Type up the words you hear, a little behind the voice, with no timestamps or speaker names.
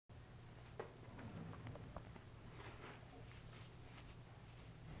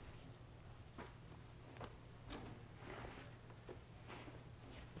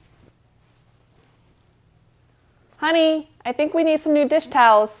Honey, I think we need some new dish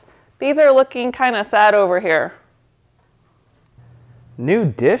towels. These are looking kind of sad over here. New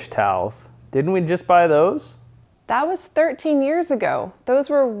dish towels? Didn't we just buy those? That was 13 years ago. Those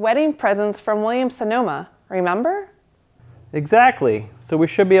were wedding presents from Williams-Sonoma, remember? Exactly. So we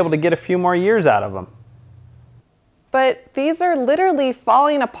should be able to get a few more years out of them. But these are literally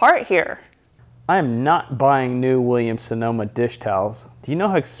falling apart here. I am not buying new Williams-Sonoma dish towels. Do you know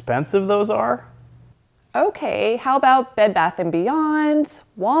how expensive those are? Okay, how about Bed Bath & Beyond,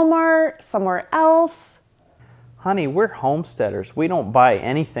 Walmart, somewhere else? Honey, we're homesteaders. We don't buy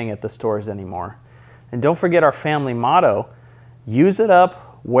anything at the stores anymore. And don't forget our family motto, use it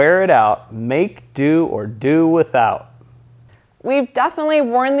up, wear it out, make do or do without. We've definitely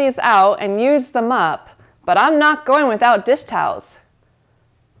worn these out and used them up, but I'm not going without dish towels.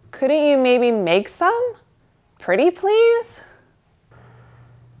 Couldn't you maybe make some? Pretty please?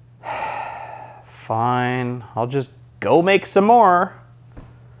 Fine, I'll just go make some more.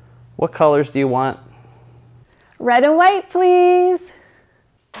 What colors do you want? Red and white, please.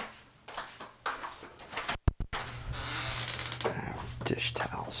 Dish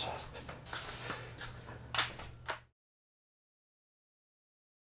towels.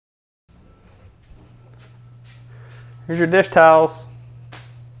 Here's your dish towels.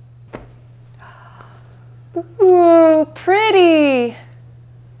 Ooh, pretty.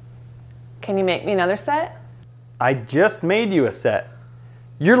 Can you make me another set? I just made you a set.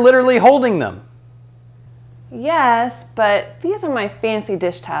 You're literally holding them. Yes, but these are my fancy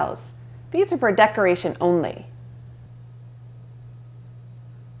dish towels. These are for decoration only.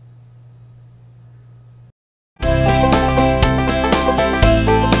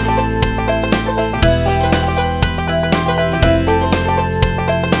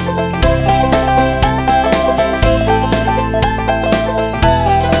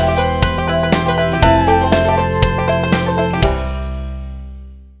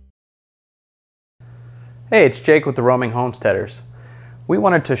 Hey, it's Jake with the Roaming Homesteaders. We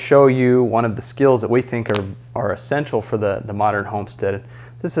wanted to show you one of the skills that we think are essential for the modern homestead.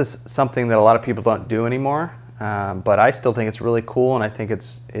 This is something that a lot of people don't do anymore, but I still think it's really cool, and I think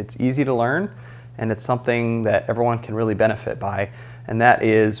it's easy to learn, and it's something that everyone can really benefit by, and that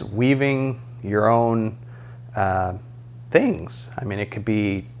is weaving your own things. I mean, it could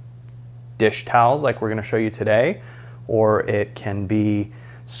be dish towels like we're going to show you today, or it can be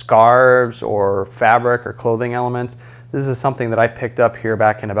scarves or fabric or clothing elements. This is something that I picked up here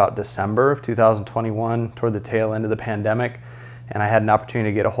back in about December of 2021 toward the tail end of the pandemic, and I had an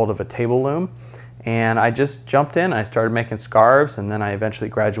opportunity to get a hold of a table loom, and I just jumped in. I started making scarves, and then I eventually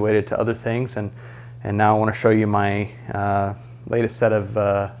graduated to other things, and now I want to show you my latest set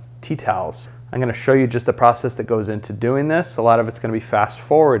of tea towels. I'm going to show you just the process that goes into doing this. A lot of it's going to be fast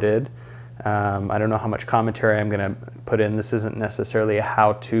forwarded. I don't know how much commentary I'm going to put in. This isn't necessarily a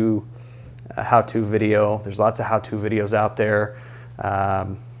how-to video. There's lots of how-to videos out there.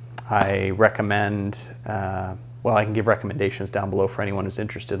 I recommend, well, I can give recommendations down below for anyone who's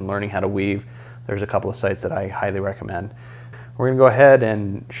interested in learning how to weave. There's a couple of sites that I highly recommend. We're going to go ahead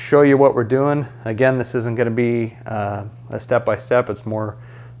and show you what we're doing. Again, this isn't going to be a step-by-step. It's more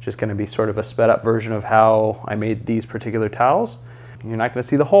just going to be sort of a sped-up version of how I made these particular towels. You're not going to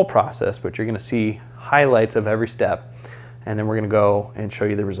see the whole process, but you're going to see highlights of every step, and then we're going to go and show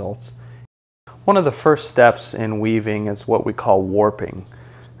you the results. One of the first steps in weaving is what we call warping.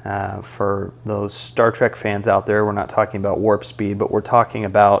 For those Star Trek fans out there, we're not talking about warp speed, but we're talking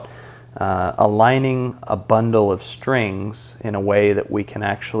about aligning a bundle of strings in a way that we can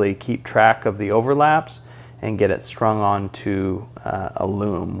actually keep track of the overlaps and get it strung onto a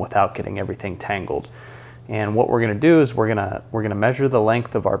loom without getting everything tangled. And what we're going to do is we're going to measure the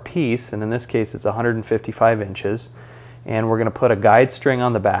length of our piece, and in this case it's 155 inches, and we're going to put a guide string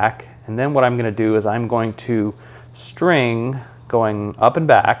on the back, and then what I'm going to do is I'm going to string going up and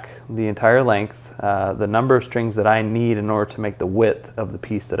back the entire length, the number of strings that I need in order to make the width of the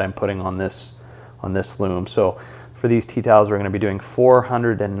piece that I'm putting on this loom. So for these tea towels we're going to be doing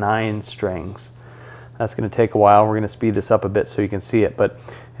 409 strings. That's going to take a while. We're going to speed this up a bit so you can see it, but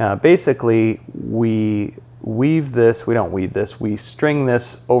basically we weave this, we don't weave this, we string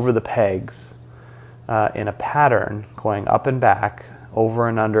this over the pegs in a pattern going up and back over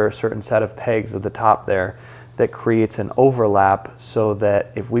and under a certain set of pegs at the top there that creates an overlap, so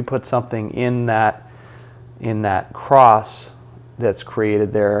that if we put something in that cross that's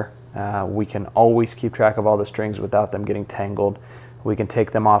created there, we can always keep track of all the strings without them getting tangled. We can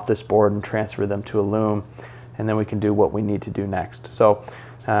take them off this board and transfer them to a loom, and then we can do what we need to do next. So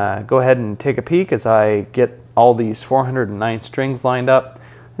go ahead and take a peek as I get all these 409 strings lined up.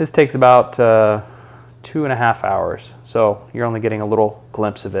 This takes about 2.5 hours. So you're only getting a little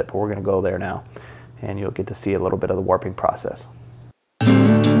glimpse of it, but we're going to go there now and you'll get to see a little bit of the warping process.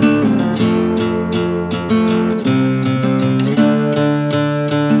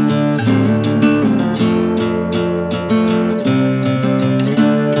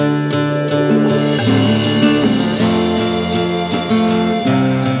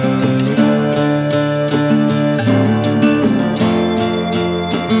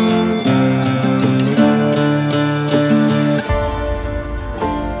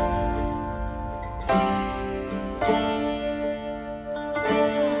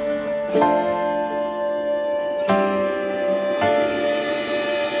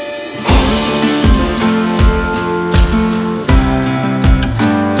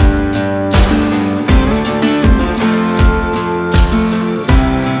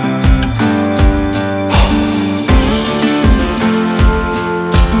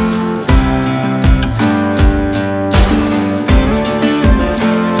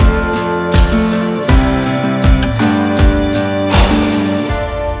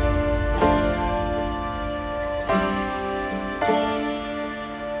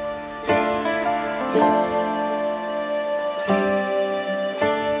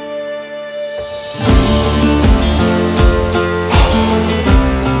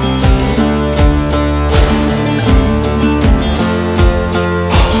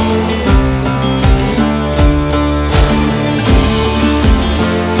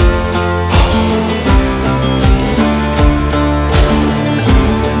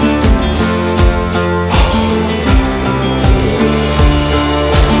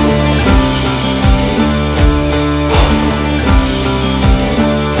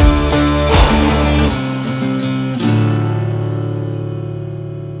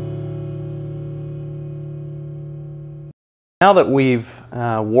 Now that we've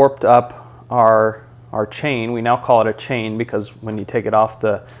warped up our chain, we now call it a chain because when you take it off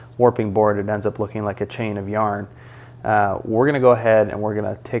the warping board, it ends up looking like a chain of yarn. We're going to go ahead and we're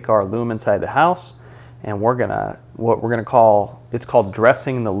going to take our loom inside the house, and it's called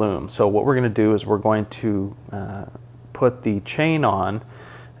dressing the loom. So what we're going to do is we're going to put the chain on,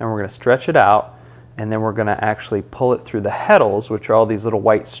 and we're going to stretch it out, and then we're going to actually pull it through the heddles, which are all these little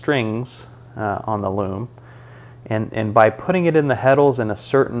white strings on the loom. And by putting it in the heddles in a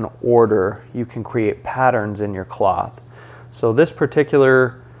certain order, you can create patterns in your cloth. So this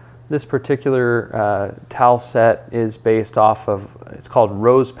particular towel set is based off of, it's called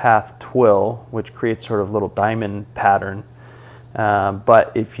Rose Path Twill, which creates sort of little diamond pattern.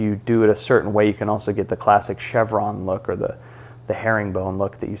 But if you do it a certain way, you can also get the classic chevron look or the herringbone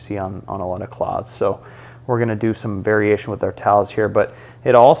look that you see on a lot of cloths. So we're going to do some variation with our towels here, but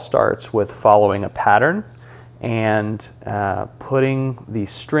it all starts with following a pattern and putting the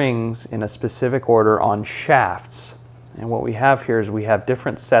strings in a specific order on shafts. And what we have here is we have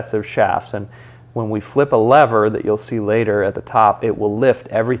different sets of shafts, and when we flip a lever that you'll see later at the top, it will lift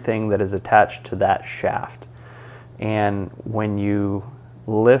everything that is attached to that shaft. And when you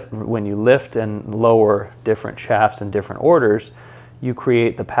lift and lower different shafts in different orders, you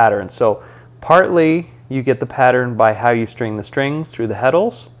create the pattern. So partly you get the pattern by how you string the strings through the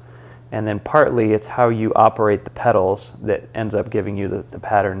heddles, and then partly it's how you operate the pedals that ends up giving you the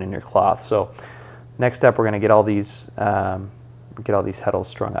pattern in your cloth. So next step, we're going to get all these heddles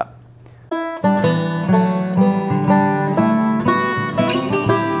strung up.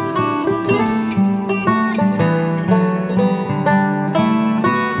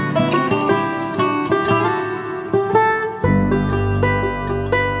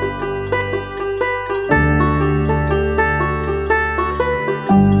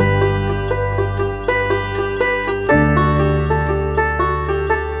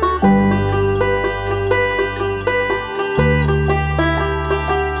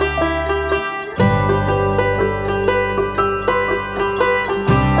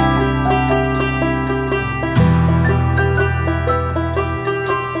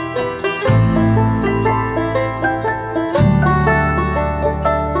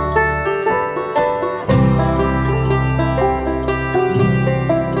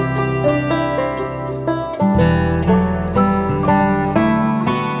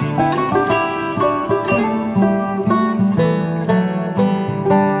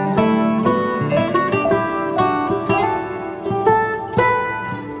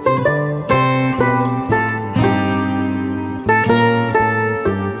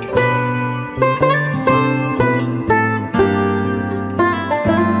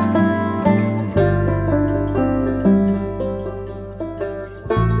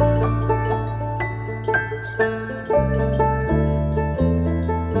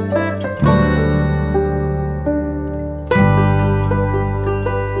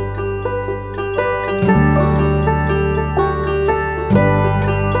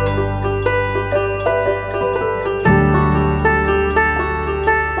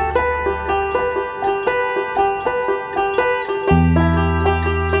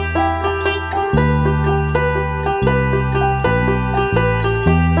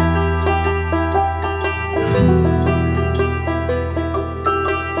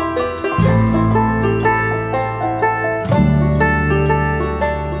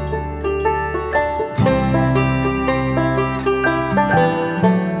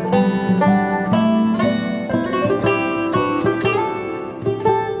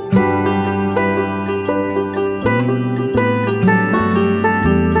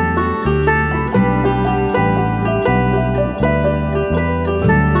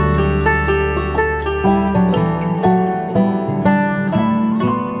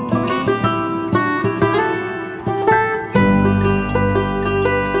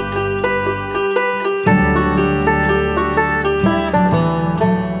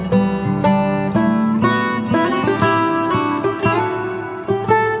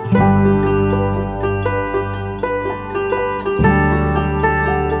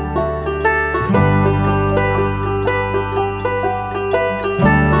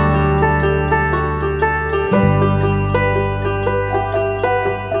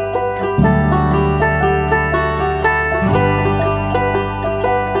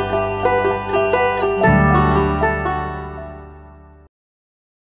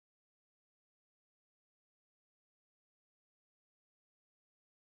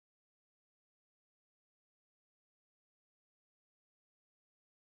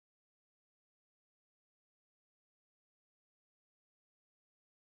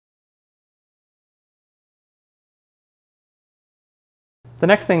 The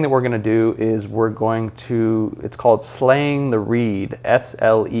next thing that we're going to do is it's called sleighing the reed,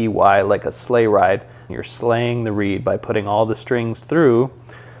 S-L-E-Y, like a sleigh ride. You're sleighing the reed by putting all the strings through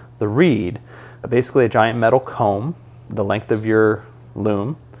the reed, basically a giant metal comb, the length of your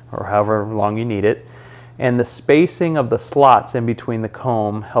loom, or however long you need it, and the spacing of the slots in between the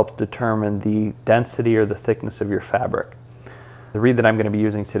comb helps determine the density or the thickness of your fabric. The reed that I'm going to be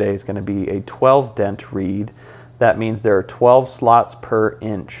using today is going to be a 12 dent reed. That means there are 12 slots per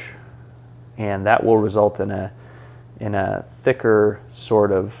inch, and that will result in a thicker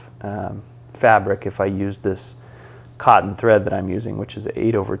sort of fabric if I use this cotton thread that I'm using, which is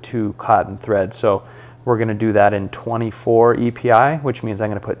 8/2 cotton thread. So we're going to do that in 24 EPI, which means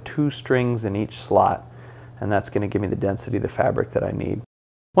I'm going to put 2 strings in each slot, and that's going to give me the density of the fabric that I need.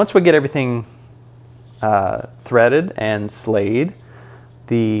 Once we get everything threaded and slayed,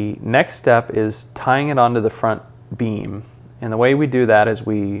 the next step is tying it onto the front beam. And the way we do that is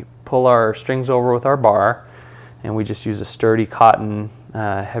we pull our strings over with our bar, and we just use a sturdy cotton,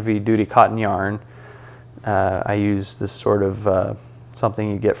 heavy-duty cotton yarn. I use this sort of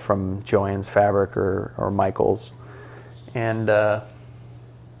something you get from Joann's Fabric or Michael's. And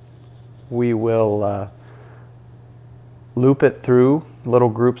we will loop it through little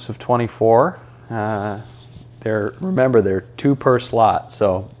groups of 24. Remember, they're 2 per slot,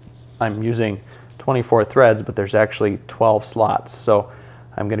 so I'm using 24 threads, but there's actually 12 slots. So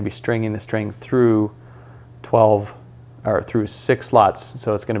I'm going to be stringing the string through 6 slots.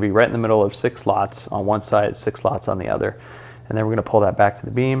 So it's going to be right in the middle of 6 slots on one side, 6 slots on the other. And then we're going to pull that back to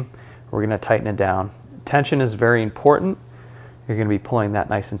the beam. We're going to tighten it down. Tension is very important. You're going to be pulling that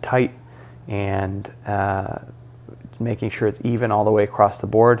nice and tight and making sure it's even all the way across the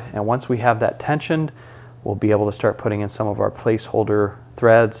board. And once we have that tensioned, we'll be able to start putting in some of our placeholder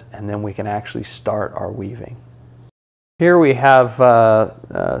threads, and then we can actually start our weaving. Here we have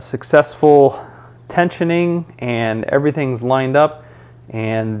successful tensioning, and everything's lined up,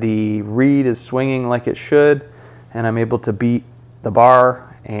 and the reed is swinging like it should, and I'm able to beat the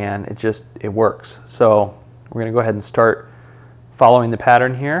bar, and it works. So we're going to go ahead and start following the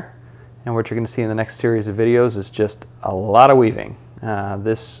pattern here, and what you're going to see in the next series of videos is just a lot of weaving.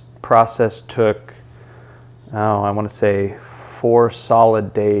 This process took, I want to say 4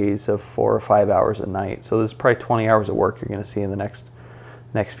 solid days of 4 or 5 hours a night. So this is probably 20 hours of work you're going to see in the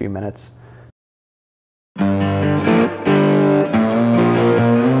next few minutes.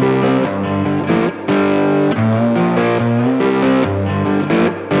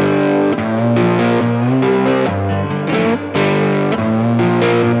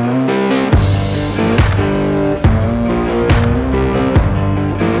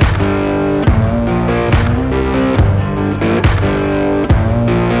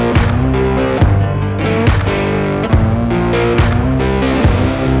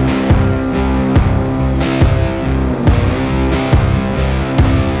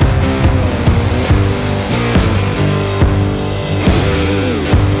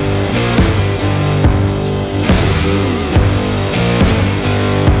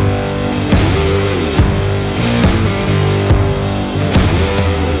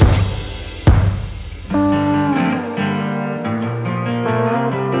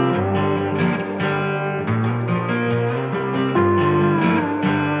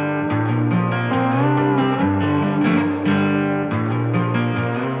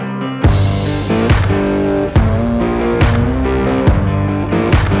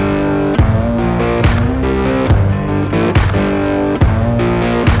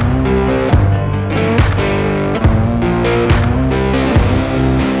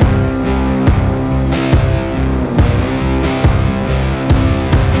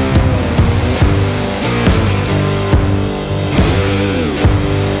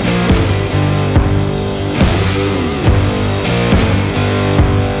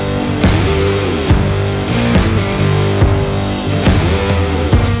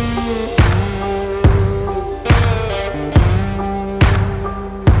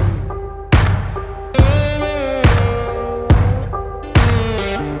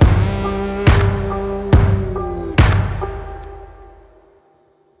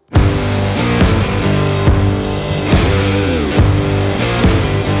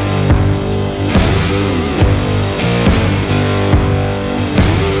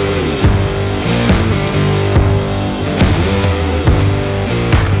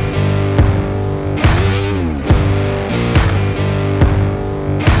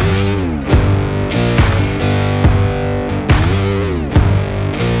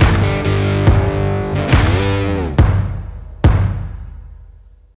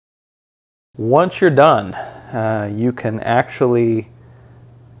 Once you're done, you can actually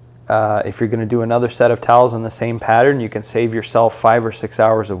if you're going to do another set of towels in the same pattern, you can save yourself 5 or 6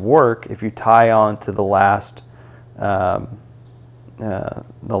 hours of work if you tie on to the last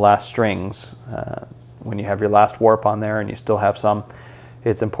strings. When you have your last warp on there and you still have some,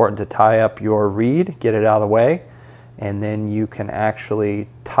 it's important to tie up your reed, get it out of the way, and then you can actually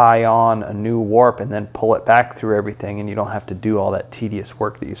tie on a new warp and then pull it back through everything, and you don't have to do all that tedious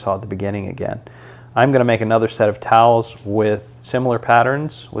work that you saw at the beginning again. I'm going to make another set of towels with similar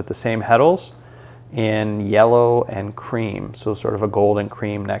patterns with the same heddles in yellow and cream, so sort of a gold and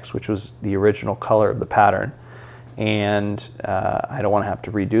cream next, which was the original color of the pattern. And I don't want to have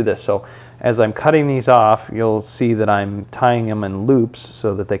to redo this. So as I'm cutting these off, you'll see that I'm tying them in loops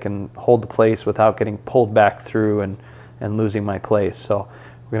so that they can hold the place without getting pulled back through and losing my place. So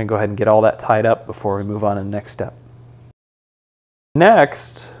we're going to go ahead and get all that tied up before we move on to the next step.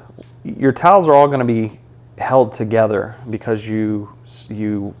 Next, your towels are all going to be held together because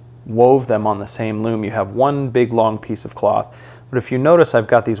you wove them on the same loom. You have one big long piece of cloth. But if you notice, I've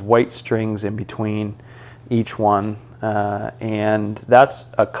got these white strings in between each one, and that's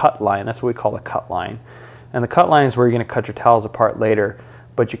a cut line. That's what we call a cut line. And the cut line is where you're going to cut your towels apart later,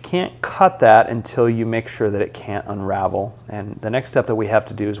 but you can't cut that until you make sure that it can't unravel. And the next step that we have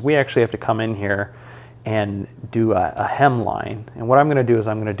to do is we actually have to come in here and do a hem line. And what I'm going to do is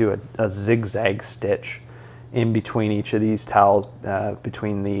I'm going to do a zigzag stitch in between each of these towels,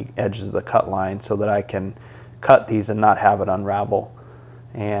 between the edges of the cut line, so that I can cut these and not have it unravel.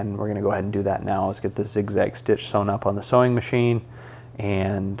 And we're going to go ahead and do that now. Let's get the zigzag stitch sewn up on the sewing machine,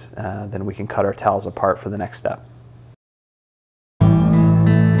 and then we can cut our towels apart for the next step.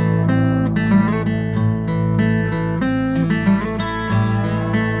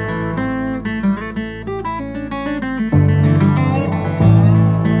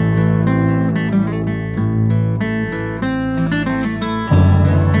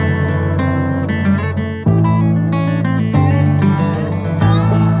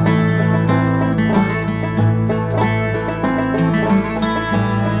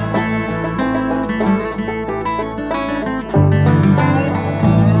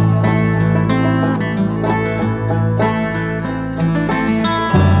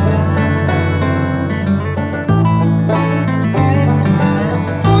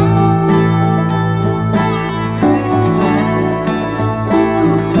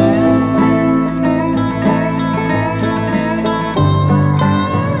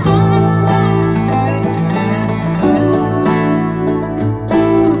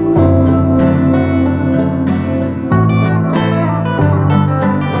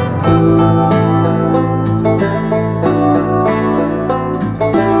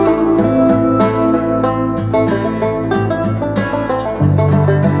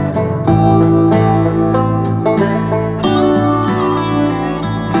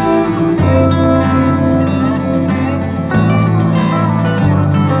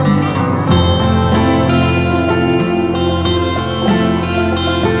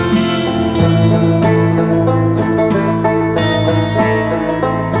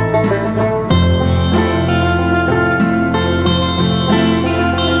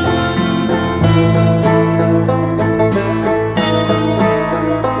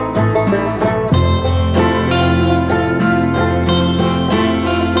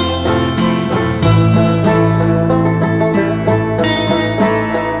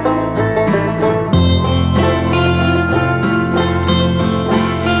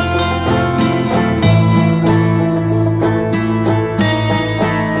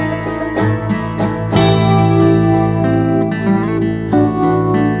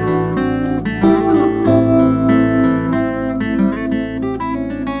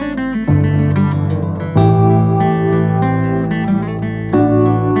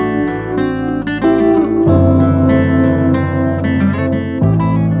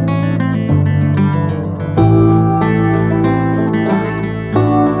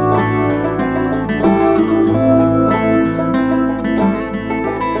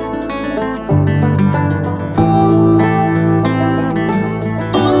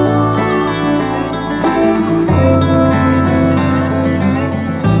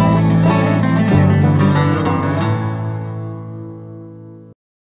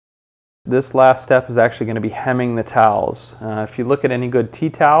 This last step is actually going to be hemming the towels. If you look at any good tea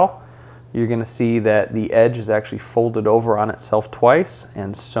towel, you're going to see that the edge is actually folded over on itself twice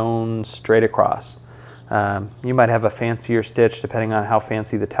and sewn straight across. You might have a fancier stitch depending on how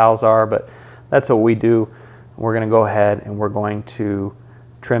fancy the towels are, but that's what we do. We're going to go ahead and we're going to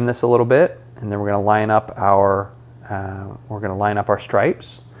trim this a little bit, and then we're going to line up our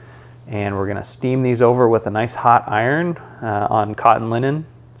stripes, and we're going to steam these over with a nice hot iron on cotton linen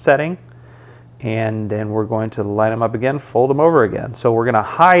setting, and then we're going to line them up again, fold them over again. So we're going to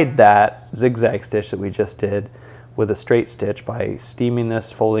hide that zigzag stitch that we just did with a straight stitch by steaming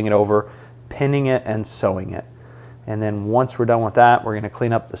this, folding it over, pinning it, and sewing it. And then once we're done with that, we're going to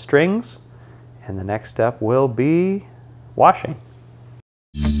clean up the strings, and the next step will be washing.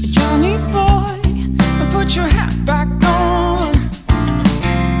 Johnny boy, put your hat back on.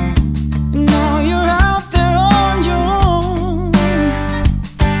 Now you're out there on your own.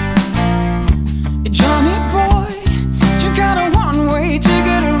 Johnny boy, you got a one-way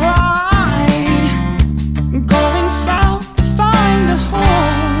ticket to ride, going south to find a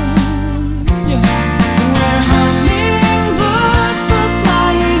home. Yeah. Where hummingbirds are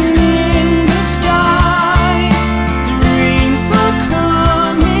flying in the sky, dreams are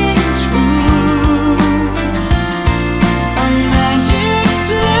coming true. A magic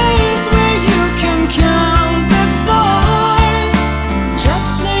place where you can count the stars.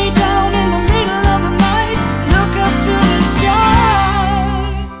 Just lay down in the middle of the night, look up to the sky.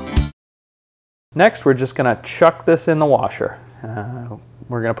 Next, we're just going to chuck this in the washer.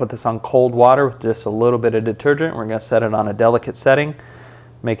 We're going to put this on cold water with just a little bit of detergent. We're going to set it on a delicate setting,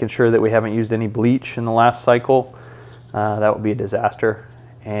 making sure that we haven't used any bleach in the last cycle. That would be a disaster.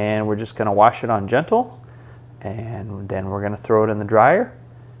 And we're just going to wash it on gentle, and then we're going to throw it in the dryer,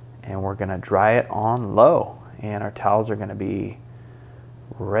 and we're going to dry it on low, and our towels are going to be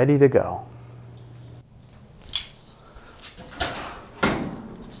ready to go.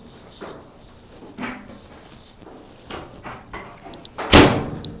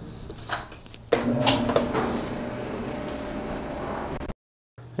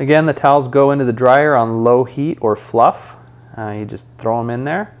 Again, the towels go into the dryer on low heat or fluff. You just throw them in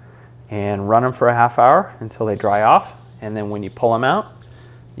there and run them for a half hour until they dry off. And then when you pull them out,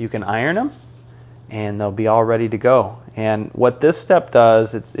 you can iron them and they'll be all ready to go. And what this step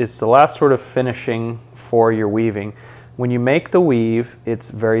does, it's the last sort of finishing for your weaving. When you make the weave, it's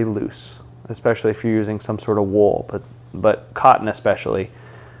very loose, especially if you're using some sort of wool, but cotton especially.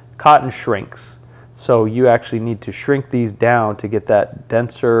 Cotton shrinks. So you actually need to shrink these down to get that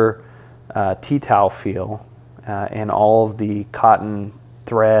denser tea towel feel, and all of the cotton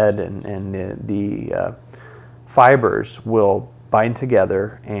thread and the fibers will bind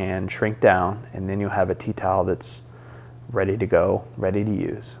together and shrink down, and then you'll have a tea towel that's ready to go, ready to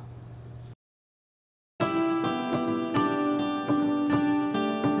use.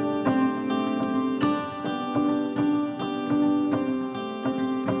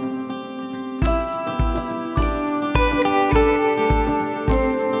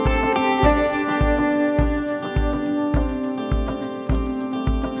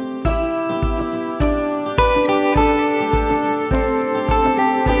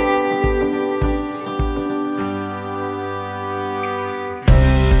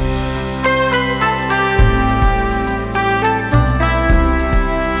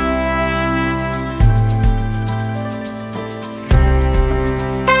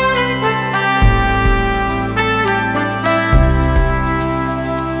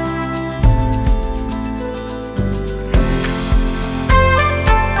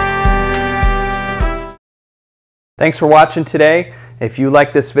 Thanks for watching today. If you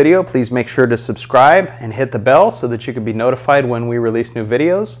like this video, please make sure to subscribe and hit the bell so that you can be notified when we release new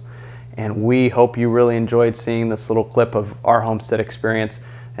videos. And we hope you really enjoyed seeing this little clip of our homestead experience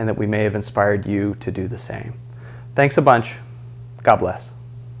and that we may have inspired you to do the same. Thanks a bunch. God bless.